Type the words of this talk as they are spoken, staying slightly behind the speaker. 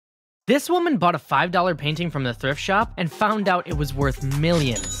This woman bought a $5 painting from the thrift shop and found out it was worth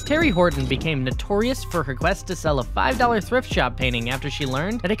millions. Terry Horton became notorious for her quest to sell a $5 thrift shop painting after she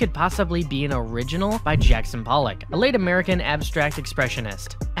learned that it could possibly be an original by Jackson Pollock, a late American abstract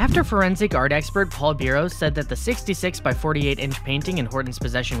expressionist. After forensic art expert Paul Bureau said that the 66 by 48-inch painting in Horton's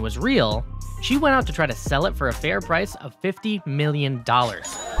possession was real, she went out to try to sell it for a fair price of $50 million.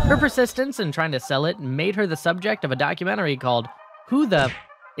 Her persistence in trying to sell it made her the subject of a documentary called Who the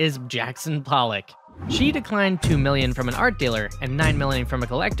is Jackson Pollock? She declined $2 million from an art dealer and $9 million from a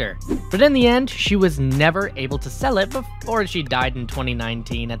collector, but in the end, she was never able to sell it before she died in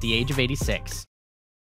 2019 at the age of 86.